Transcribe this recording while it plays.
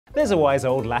There's a wise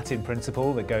old Latin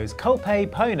principle that goes culpa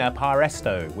pona par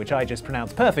esto, which I just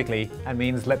pronounced perfectly and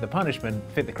means let the punishment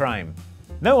fit the crime.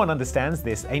 No one understands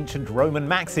this ancient Roman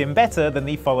maxim better than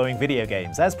the following video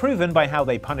games, as proven by how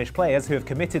they punish players who have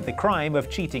committed the crime of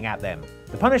cheating at them.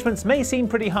 The punishments may seem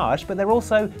pretty harsh, but they're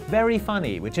also very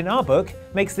funny, which in our book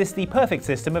makes this the perfect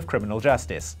system of criminal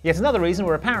justice. Yet another reason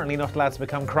we're apparently not allowed to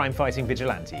become crime-fighting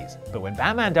vigilantes. But when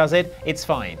Batman does it, it's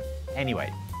fine.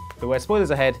 Anyway, beware spoilers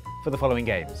ahead for the following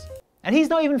games. And he's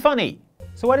not even funny!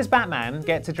 So why does Batman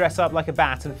get to dress up like a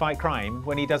bat and fight crime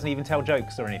when he doesn't even tell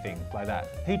jokes or anything like that?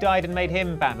 Who died and made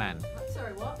him Batman?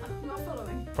 Sorry, what? I'm not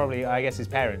following. Probably, I guess his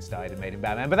parents died and made him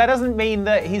Batman, but that doesn't mean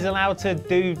that he's allowed to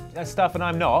do stuff and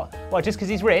I'm not. Well, just because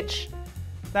he's rich?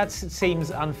 That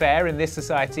seems unfair in this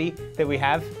society that we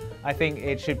have. I think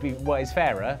it should be, what is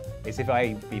fairer is if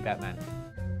I be Batman.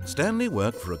 Stanley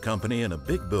worked for a company in a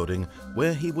big building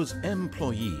where he was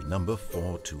employee number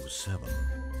 427.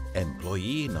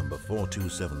 Employee number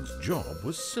 427's job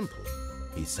was simple.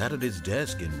 He sat at his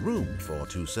desk in room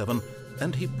 427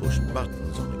 and he pushed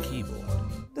buttons on a keyboard.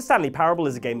 The Stanley Parable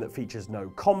is a game that features no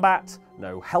combat,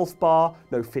 no health bar,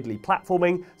 no fiddly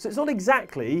platforming, so it's not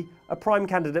exactly a prime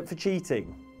candidate for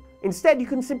cheating. Instead, you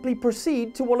can simply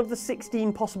proceed to one of the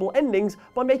 16 possible endings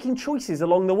by making choices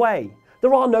along the way.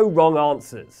 There are no wrong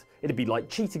answers. It'd be like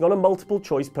cheating on a multiple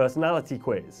choice personality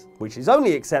quiz, which is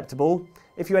only acceptable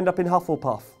if you end up in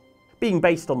Hufflepuff. Being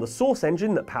based on the Source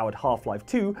engine that powered Half-Life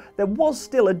 2, there was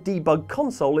still a debug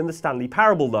console in the Stanley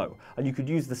Parable though, and you could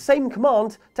use the same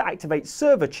command to activate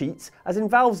server cheats as in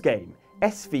Valve's game,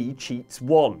 SV Cheats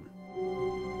 1.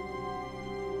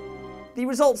 The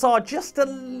results are just a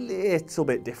little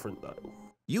bit different though.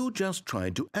 You just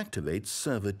tried to activate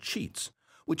server cheats,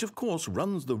 which of course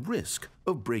runs the risk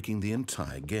of breaking the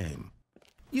entire game.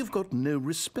 You've got no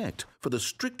respect for the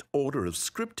strict order of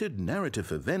scripted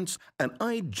narrative events, and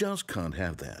I just can't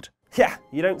have that. Yeah,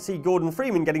 you don't see Gordon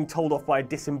Freeman getting told off by a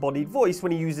disembodied voice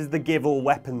when he uses the give all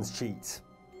weapons cheat.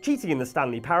 Cheating in the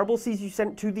Stanley Parable sees you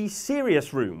sent to the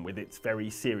serious room with its very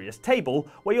serious table,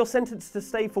 where you're sentenced to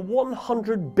stay for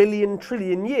 100 billion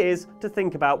trillion years to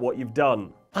think about what you've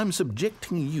done. I'm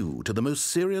subjecting you to the most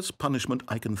serious punishment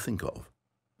I can think of.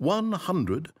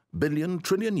 100 billion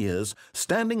trillion years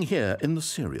standing here in the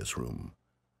serious room.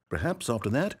 Perhaps after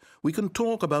that, we can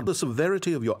talk about the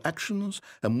severity of your actions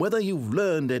and whether you've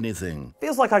learned anything.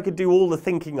 Feels like I could do all the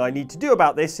thinking I need to do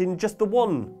about this in just the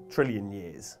 1 trillion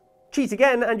years. Cheat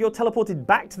again and you're teleported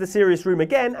back to the serious room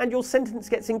again and your sentence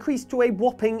gets increased to a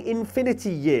whopping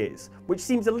infinity years, which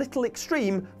seems a little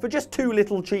extreme for just 2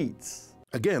 little cheats.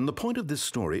 Again, the point of this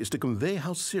story is to convey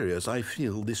how serious I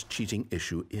feel this cheating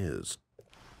issue is.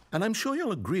 And I'm sure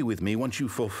you'll agree with me once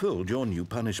you've fulfilled your new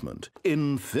punishment.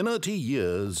 Infinity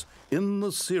years in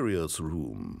the serious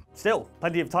room. Still,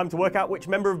 plenty of time to work out which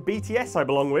member of BTS I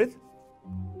belong with.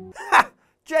 Ha!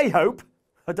 J-Hope?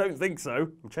 I don't think so.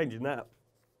 I'm changing that.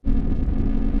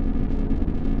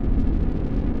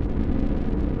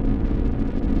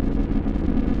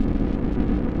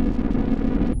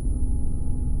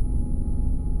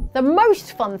 The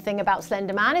most fun thing about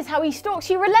Slender Man is how he stalks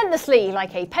you relentlessly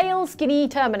like a pale, skinny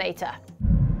Terminator.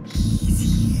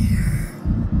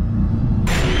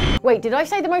 Wait, did I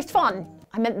say the most fun?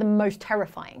 I meant the most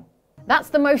terrifying. That's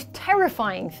the most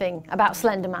terrifying thing about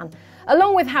Slender Man,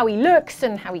 along with how he looks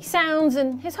and how he sounds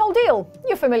and his whole deal.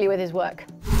 You're familiar with his work.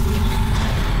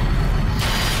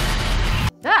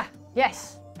 Ah,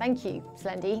 yes, thank you,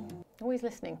 Slendy. Always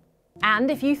listening.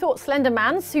 And if you thought Slender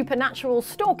Man's supernatural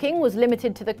stalking was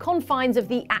limited to the confines of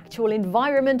the actual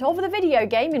environment of the video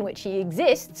game in which he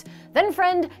exists, then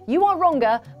friend, you are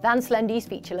wronger than Slendy's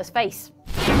featureless face.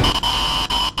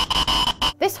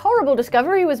 This horrible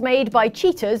discovery was made by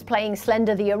cheaters playing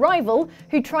Slender the Arrival,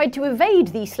 who tried to evade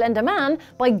the Slender Man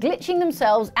by glitching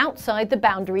themselves outside the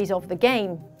boundaries of the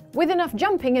game. With enough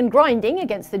jumping and grinding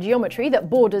against the geometry that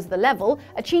borders the level,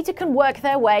 a cheater can work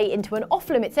their way into an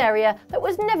off-limits area that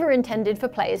was never intended for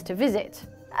players to visit.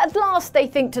 At last they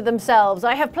think to themselves,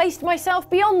 I have placed myself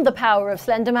beyond the power of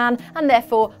Slender Man, and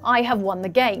therefore I have won the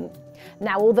game.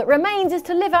 Now all that remains is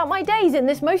to live out my days in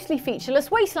this mostly featureless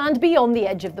wasteland beyond the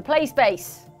edge of the play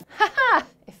space. Haha,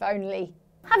 if only.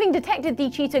 Having detected the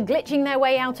cheater glitching their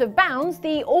way out of bounds,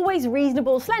 the always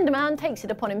reasonable Slender Man takes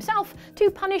it upon himself to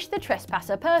punish the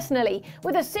trespasser personally,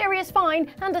 with a serious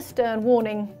fine and a stern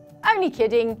warning. Only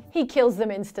kidding, he kills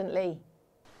them instantly.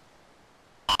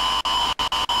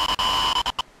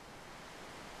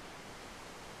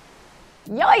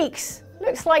 Yikes!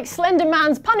 Looks like Slender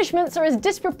Man's punishments are as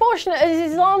disproportionate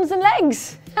as his arms and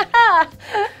legs. Haha!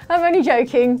 I'm only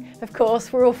joking. Of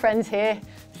course, we're all friends here.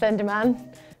 Slender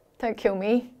Man, don't kill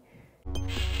me.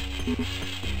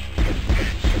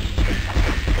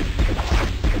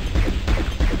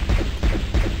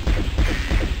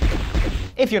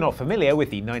 If you're not familiar with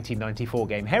the 1994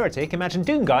 game Heretic, imagine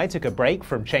Doom Guy took a break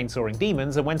from chainsawing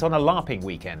demons and went on a LARPing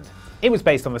weekend. It was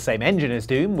based on the same engine as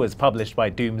Doom, was published by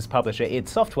Doom's publisher id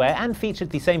Software, and featured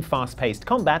the same fast-paced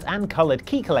combat and coloured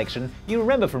key collection you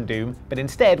remember from Doom, but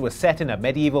instead was set in a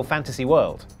medieval fantasy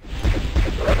world.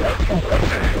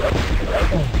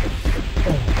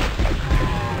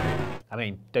 I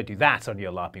mean, don't do that on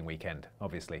your LARPing weekend,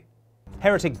 obviously.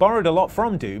 Heretic borrowed a lot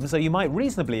from Doom, so you might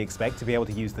reasonably expect to be able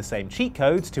to use the same cheat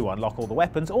codes to unlock all the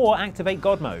weapons or activate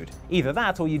God Mode. Either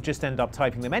that, or you'd just end up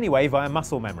typing them anyway via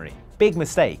muscle memory. Big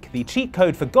mistake. The cheat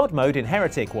code for God Mode in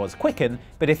Heretic was Quicken,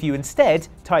 but if you instead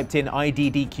typed in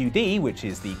IDDQD, which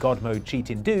is the God Mode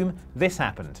cheat in Doom, this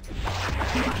happened.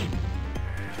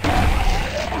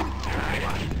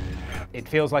 It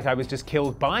feels like I was just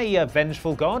killed by a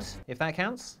vengeful god, if that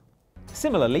counts.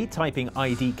 Similarly, typing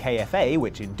IDKFA,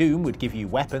 which in Doom would give you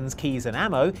weapons, keys and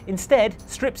ammo, instead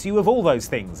strips you of all those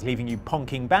things, leaving you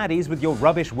ponking baddies with your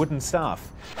rubbish wooden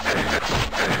staff.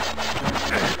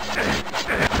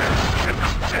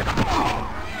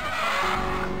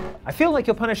 I feel like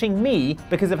you're punishing me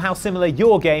because of how similar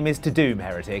your game is to Doom,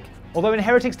 Heretic. Although in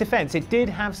Heretic's defense, it did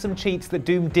have some cheats that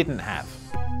Doom didn't have.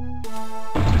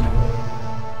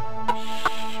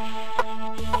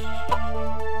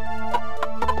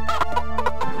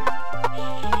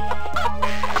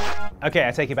 Okay,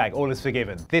 I take it back, all is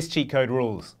forgiven. This cheat code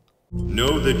rules.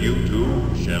 Know that you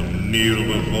too shall kneel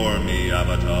before me,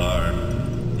 Avatar.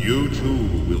 You too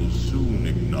will soon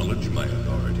acknowledge my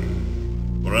authority.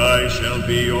 For I shall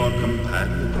be your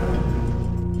companion,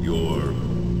 your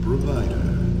provider,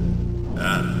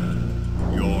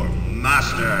 and your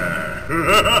master.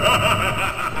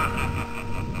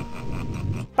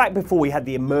 Back before we had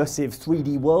the immersive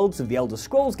 3D worlds of the Elder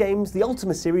Scrolls games, the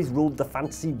Ultima series ruled the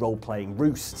fantasy role-playing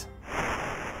roost.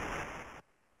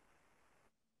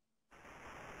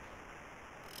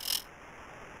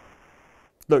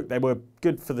 Look, they were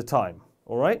good for the time,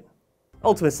 alright?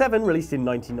 Ultima 7, released in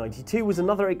 1992, was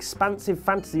another expansive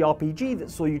fantasy RPG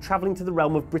that saw you travelling to the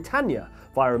realm of Britannia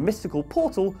via a mystical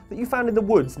portal that you found in the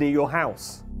woods near your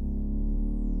house.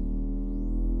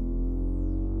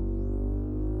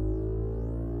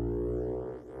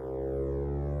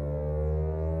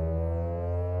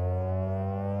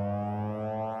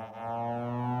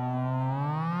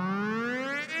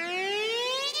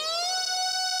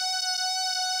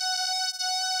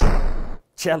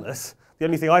 Jealous. The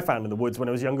only thing I found in the woods when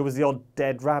I was younger was the odd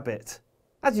dead rabbit.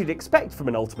 As you'd expect from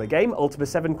an Ultima game, Ultima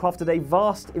 7 crafted a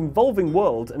vast, involving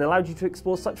world and allowed you to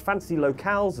explore such fantasy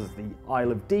locales as the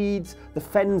Isle of Deeds, the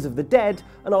Fens of the Dead,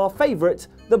 and our favourite,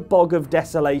 the Bog of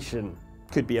Desolation.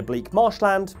 Could be a bleak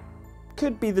marshland,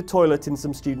 could be the toilet in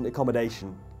some student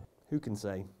accommodation. Who can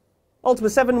say?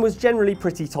 Ultima 7 was generally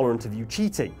pretty tolerant of you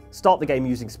cheating. Start the game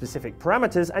using specific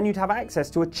parameters and you'd have access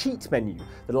to a cheat menu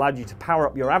that allowed you to power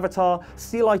up your avatar,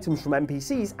 steal items from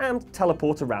NPCs and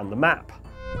teleport around the map.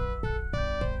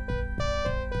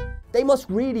 They must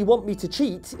really want me to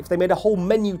cheat if they made a whole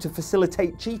menu to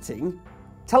facilitate cheating.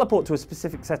 Teleport to a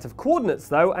specific set of coordinates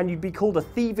though and you'd be called a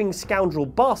thieving scoundrel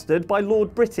bastard by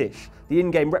Lord British, the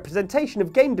in-game representation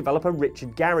of game developer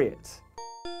Richard Garriott.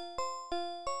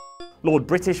 Lord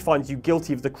British finds you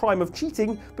guilty of the crime of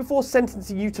cheating before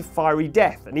sentencing you to fiery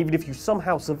death, and even if you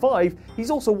somehow survive,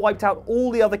 he's also wiped out all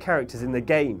the other characters in the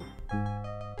game.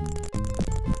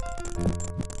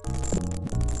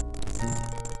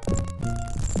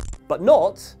 But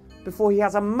not before he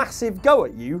has a massive go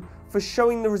at you for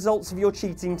showing the results of your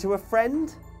cheating to a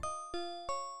friend.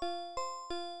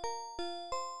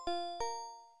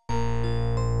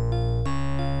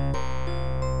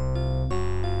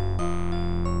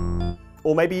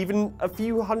 Or maybe even a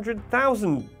few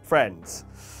 100,000 friends.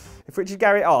 If Richard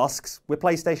Garriott asks, we're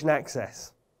PlayStation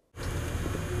Access.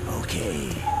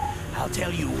 Okay, I'll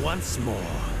tell you once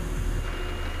more.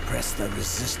 Press the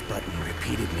resist button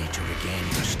repeatedly to regain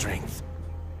your strength.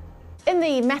 In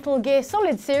the Metal Gear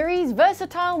Solid series,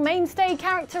 versatile mainstay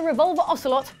character Revolver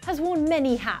Ocelot has worn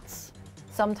many hats.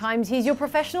 Sometimes he's your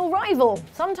professional rival,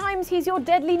 sometimes he's your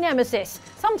deadly nemesis,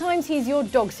 sometimes he's your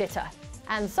dog sitter.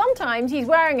 And sometimes he's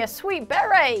wearing a sweet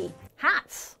beret.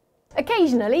 Hats.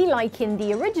 Occasionally, like in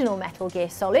the original Metal Gear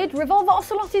Solid, Revolver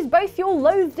Ocelot is both your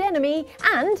loathed enemy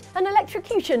and an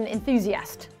electrocution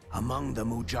enthusiast. Among the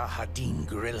Mujahideen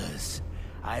guerrillas,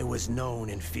 I was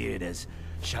known and feared as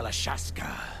Shalashaska.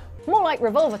 More like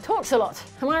Revolver talks a lot,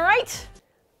 am I right?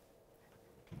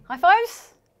 High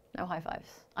fives? No high fives.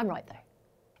 I'm right though.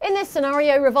 In this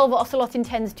scenario, Revolver Ocelot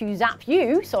intends to zap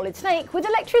you, Solid Snake, with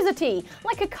electricity,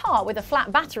 like a car with a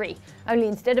flat battery. Only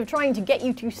instead of trying to get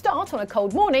you to start on a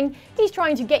cold morning, he's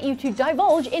trying to get you to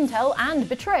divulge intel and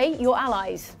betray your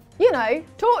allies. You know,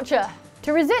 torture.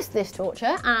 To resist this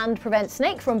torture and prevent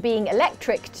Snake from being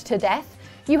electricked to death,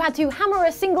 you had to hammer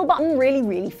a single button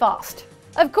really fast.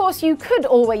 Of course, you could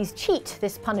always cheat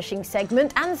this punishing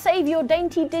segment and save your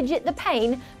dainty digit the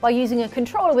pain by using a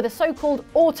controller with a so-called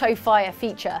auto-fire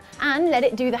feature and let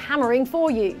it do the hammering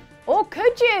for you. Or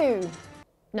could you?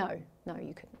 No,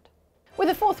 you couldn't. With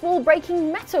a fourth wall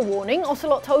breaking meta warning,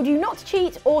 Ocelot told you not to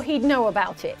cheat or he'd know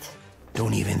about it.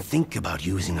 Don't even think about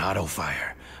using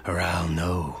auto-fire, or I'll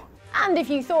know. And if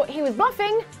you thought he was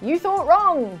bluffing, you thought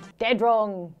wrong. Dead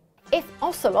wrong. If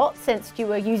Ocelot sensed you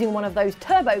were using one of those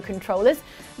turbo controllers,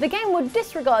 the game would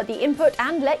disregard the input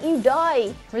and let you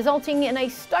die, resulting in a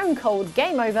stone-cold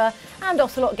game over and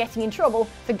Ocelot getting in trouble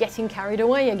for getting carried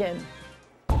away again.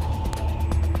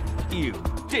 You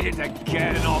did it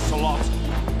again, Ocelot!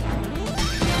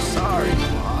 Sorry,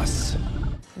 boss.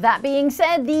 That being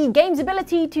said, the game's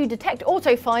ability to detect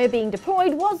auto-fire being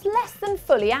deployed was less than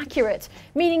fully accurate,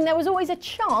 meaning there was always a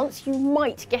chance you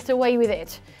might get away with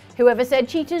it. Whoever said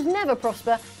cheaters never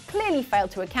prosper clearly failed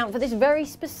to account for this very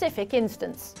specific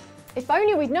instance. If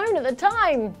only we'd known at the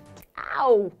time.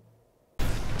 Ow!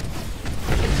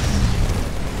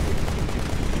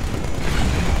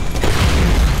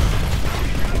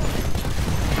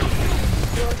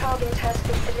 Your target has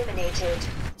been eliminated.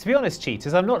 To be honest,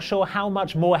 cheaters, I'm not sure how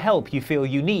much more help you feel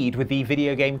you need with the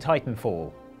video game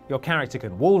Titanfall. Your character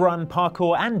can wall run,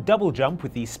 parkour and double jump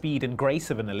with the speed and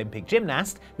grace of an Olympic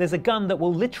gymnast, there's a gun that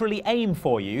will literally aim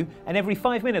for you, and every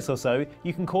 5 minutes or so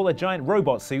you can call a giant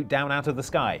robot suit down out of the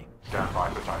sky. Stand by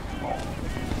for Titanfall.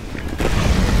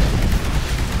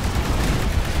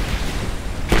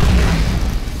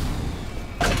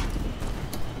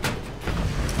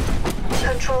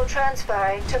 Control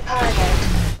transferring to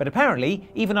pilot. But apparently,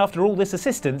 even after all this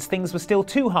assistance, things were still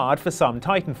too hard for some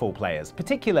Titanfall players,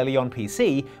 particularly on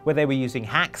PC, where they were using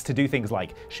hacks to do things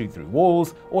like shoot through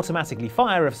walls, automatically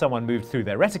fire if someone moved through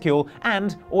their reticule,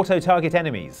 and auto-target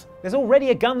enemies. There's already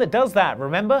a gun that does that,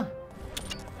 remember?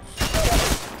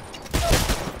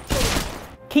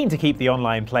 Keen to keep the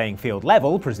online playing field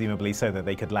level, presumably so that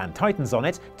they could land Titans on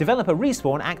it, developer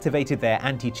Respawn activated their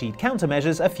anti-cheat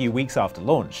countermeasures a few weeks after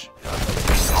launch.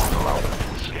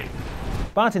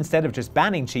 But instead of just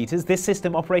banning cheaters, this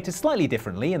system operated slightly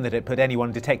differently in that it put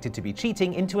anyone detected to be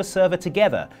cheating into a server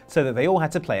together, so that they all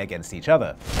had to play against each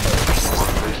other.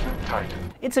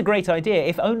 It's a great idea,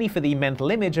 if only for the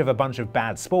mental image of a bunch of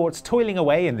bad sports toiling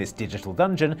away in this digital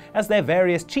dungeon as their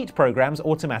various cheat programs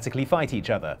automatically fight each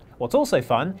other. What's also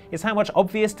fun is how much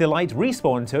obvious delight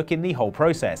Respawn took in the whole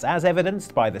process, as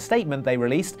evidenced by the statement they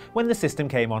released when the system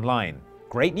came online.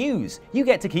 Great news! You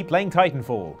get to keep playing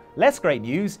Titanfall. Less great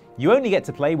news, you only get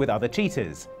to play with other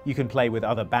cheaters. You can play with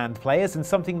other banned players in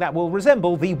something that will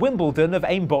resemble the Wimbledon of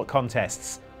aimbot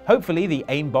contests. Hopefully the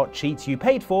aimbot cheat you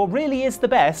paid for really is the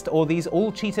best, or these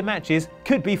all-cheater matches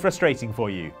could be frustrating for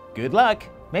you. Good luck!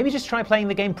 Maybe just try playing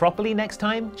the game properly next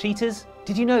time, cheaters?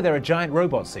 Did you know there are giant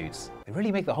robot suits? They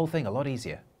really make the whole thing a lot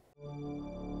easier.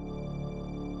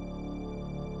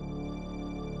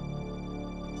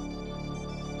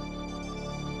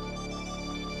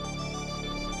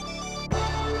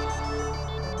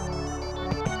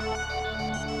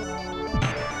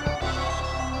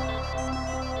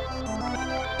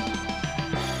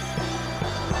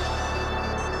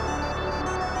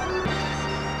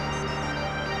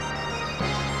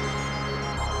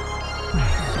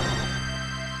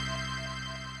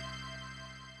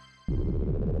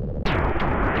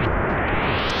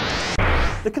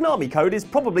 The Konami code is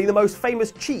probably the most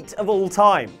famous cheat of all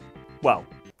time. Well,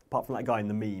 apart from that guy in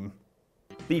the meme.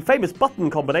 The famous button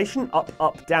combination, up,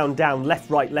 up, down, down, left,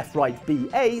 right,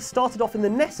 BA, started off in the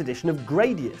NES edition of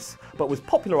Gradius, but was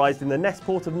popularised in the NES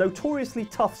port of notoriously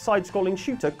tough side-scrolling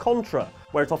shooter Contra,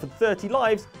 where it offered 30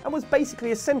 lives and was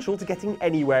basically essential to getting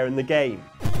anywhere in the game.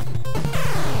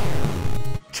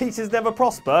 Cheaters never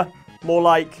prosper, more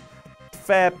like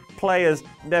fair players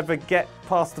never get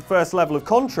past the first level of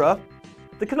Contra.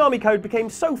 The Konami code became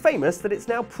so famous that it's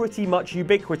now pretty much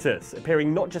ubiquitous,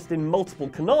 appearing not just in multiple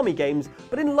Konami games,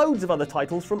 but in loads of other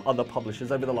titles from other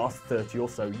publishers over the last 30 or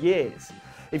so years.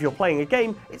 If you're playing a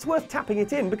game, it's worth tapping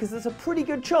it in because there's a pretty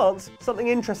good chance something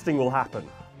interesting will happen.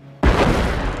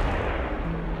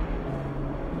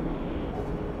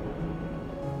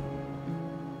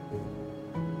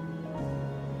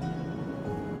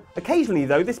 Occasionally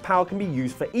though, this power can be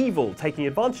used for evil, taking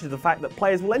advantage of the fact that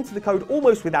players will enter the code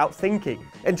almost without thinking.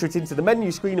 Enter it into the menu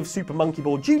screen of Super Monkey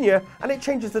Ball Jr. and it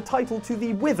changes the title to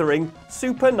the withering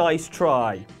Super Nice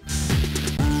Try.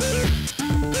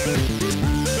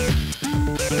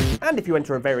 And if you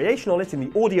enter a variation on it in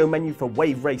the audio menu for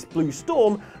Wave Race Blue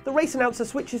Storm, the race announcer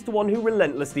switches to one who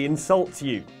relentlessly insults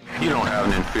you. You don't have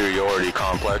an inferiority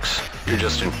complex. You're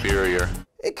just inferior.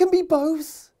 It can be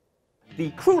both.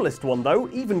 The cruelest one, though,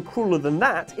 even crueler than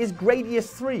that, is Gradius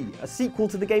 3, a sequel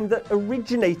to the game that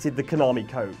originated the Konami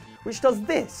code, which does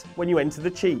this when you enter the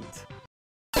cheat.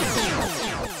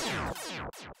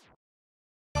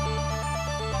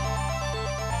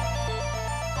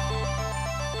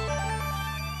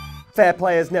 Fair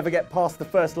players never get past the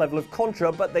first level of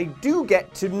Contra, but they do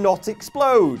get to not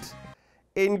explode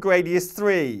in Gradius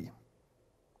 3.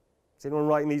 Is anyone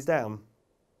writing these down?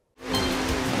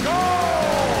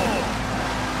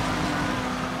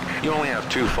 You only have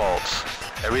two faults.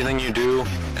 Everything you do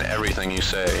and everything you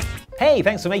say. Hey,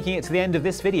 thanks for making it to the end of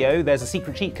this video. There's a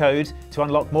secret cheat code to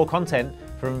unlock more content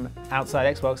from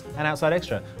Outside Xbox and Outside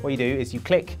Extra. What you do is you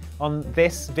click on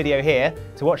this video here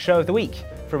to watch Show of the Week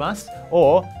from us,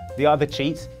 or the other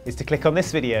cheat is to click on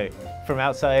this video from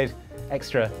Outside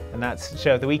Extra, and that's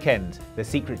Show of the Weekend. They're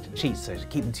secret cheats, so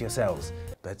keep them to yourselves.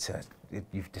 But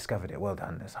you've discovered it. Well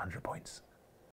done. There's 100 points.